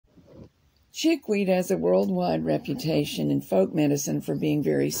Chickweed has a worldwide reputation in folk medicine for being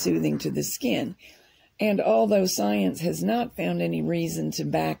very soothing to the skin. And although science has not found any reason to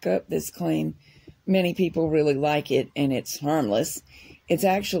back up this claim, many people really like it and it's harmless. It's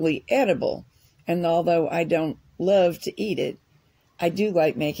actually edible. And although I don't love to eat it, I do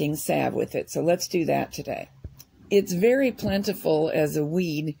like making salve with it. So let's do that today. It's very plentiful as a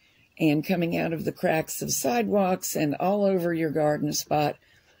weed and coming out of the cracks of sidewalks and all over your garden spot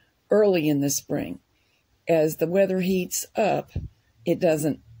early in the spring. As the weather heats up, it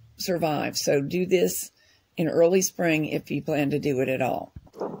doesn't survive. So do this in early spring if you plan to do it at all.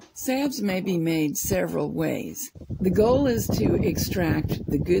 Salves may be made several ways. The goal is to extract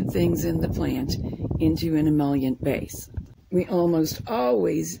the good things in the plant into an emollient base. We almost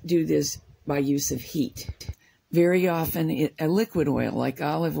always do this by use of heat. Very often a liquid oil like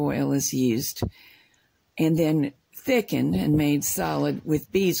olive oil is used and then thickened and made solid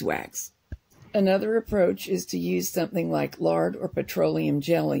with beeswax. Another approach is to use something like lard or petroleum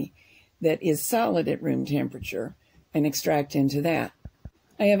jelly that is solid at room temperature and extract into that.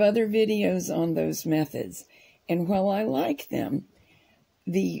 I have other videos on those methods, and while I like them,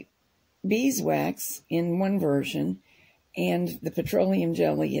 the beeswax in one version and the petroleum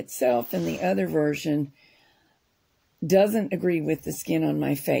jelly itself in the other version doesn't agree with the skin on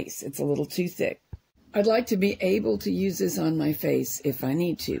my face. It's a little too thick. I'd like to be able to use this on my face if I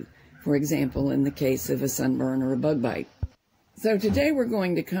need to, for example, in the case of a sunburn or a bug bite. So today we're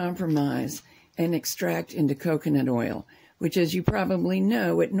going to compromise and extract into coconut oil, which, as you probably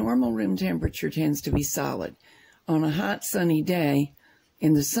know, at normal room temperature tends to be solid. On a hot, sunny day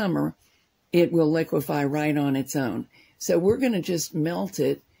in the summer, it will liquefy right on its own. So we're going to just melt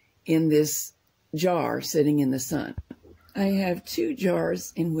it in this jar sitting in the sun. I have 2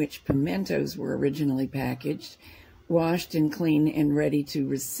 jars in which pimentos were originally packaged, washed and clean and ready to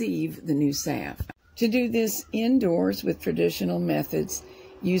receive the new salve. To do this indoors with traditional methods,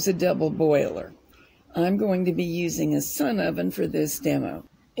 use a double boiler. I'm going to be using a sun oven for this demo.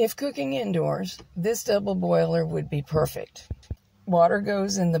 If cooking indoors, this double boiler would be perfect. Water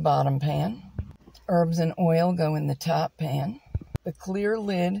goes in the bottom pan. Herbs and oil go in the top pan. The clear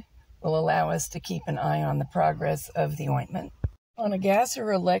lid will allow us to keep an eye on the progress of the ointment. On a gas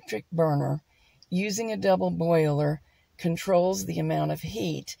or electric burner, using a double boiler controls the amount of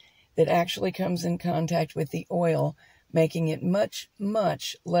heat that actually comes in contact with the oil, making it much,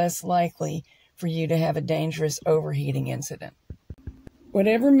 much less likely for you to have a dangerous overheating incident.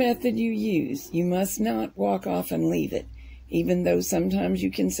 Whatever method you use, you must not walk off and leave it, even though sometimes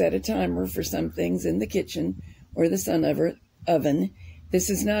you can set a timer for some things in the kitchen or the sun oven. This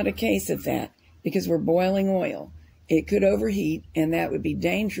is not a case of that because we're boiling oil. It could overheat, and that would be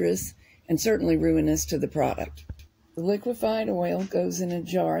dangerous and certainly ruinous to the product. The liquefied oil goes in a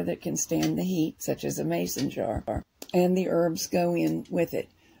jar that can stand the heat, such as a mason jar, and the herbs go in with it.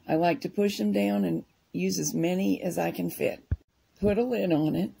 I like to push them down and use as many as I can fit. Put a lid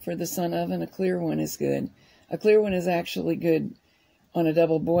on it. For the sun oven, a clear one is good. A clear one is actually good on a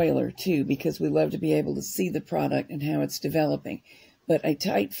double boiler, too, because we love to be able to see the product and how it's developing. But a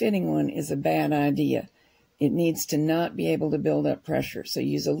tight-fitting one is a bad idea. It needs to not be able to build up pressure, so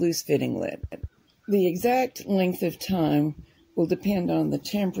use a loose-fitting lid. The exact length of time will depend on the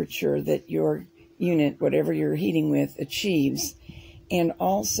temperature that your unit, whatever you're heating with, achieves, and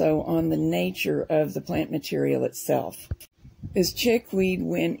also on the nature of the plant material itself. This chickweed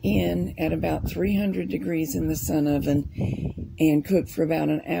went in at about 300 degrees in the sun oven and cooked for about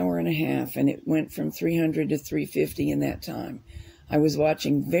an hour and a half, and it went from 300 to 350 in that time. I was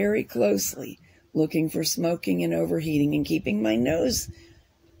watching very closely, looking for smoking and overheating and keeping my nose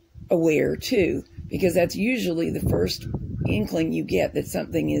aware too, because that's usually the first inkling you get that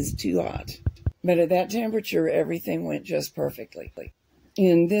something is too hot. But at that temperature, everything went just perfectly.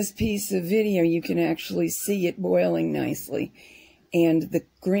 In this piece of video, you can actually see it boiling nicely, and the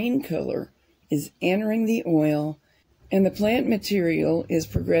green color is entering the oil, and the plant material is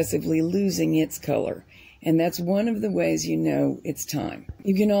progressively losing its color. And that's one of the ways you know it's time.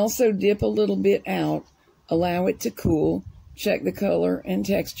 You can also dip a little bit out, allow it to cool, check the color and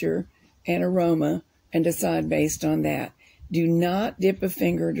texture and aroma, and decide based on that. Do not dip a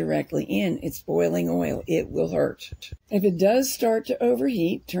finger directly in. It's boiling oil. It will hurt. If it does start to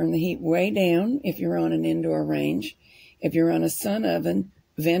overheat, turn the heat way down if you're on an indoor range. If you're on a sun oven,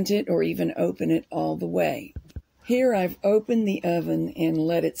 vent it or even open it all the way. Here I've opened the oven and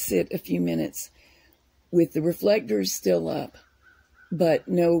let it sit a few minutes with the reflectors still up, but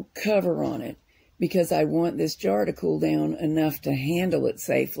no cover on it, because I want this jar to cool down enough to handle it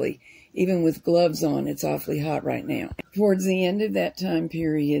safely. Even with gloves on, it's awfully hot right now. Towards the end of that time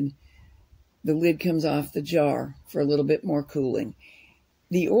period, the lid comes off the jar for a little bit more cooling.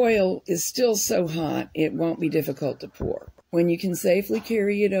 The oil is still so hot, it won't be difficult to pour. When you can safely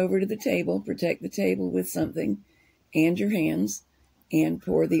carry it over to the table, protect the table with something and your hands, and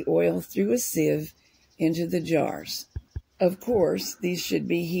pour the oil through a sieve into the jars. Of course, these should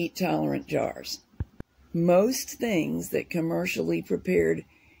be heat-tolerant jars. Most things that commercially prepared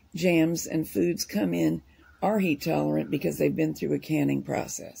jams and foods come in are heat-tolerant because they've been through a canning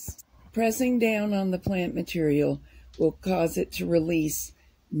process. Pressing down on the plant material will cause it to release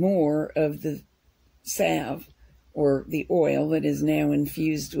more of the salve, or the oil that is now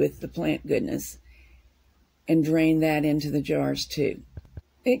infused with the plant goodness, and drain that into the jars too.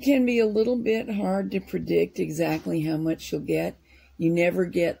 It can be a little bit hard to predict exactly how much you'll get. You never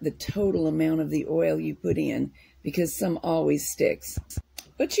get the total amount of the oil you put in because some always sticks,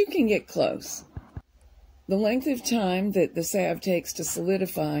 but you can get close. The length of time that the salve takes to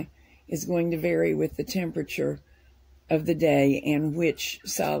solidify is going to vary with the temperature of the day and which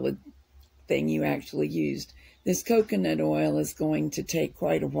solid thing you actually used. This coconut oil is going to take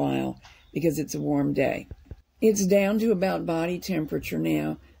quite a while because it's a warm day. It's down to about body temperature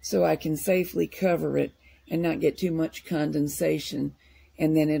now, so I can safely cover it and not get too much condensation,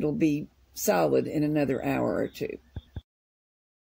 and then it'll be solid in another hour or two.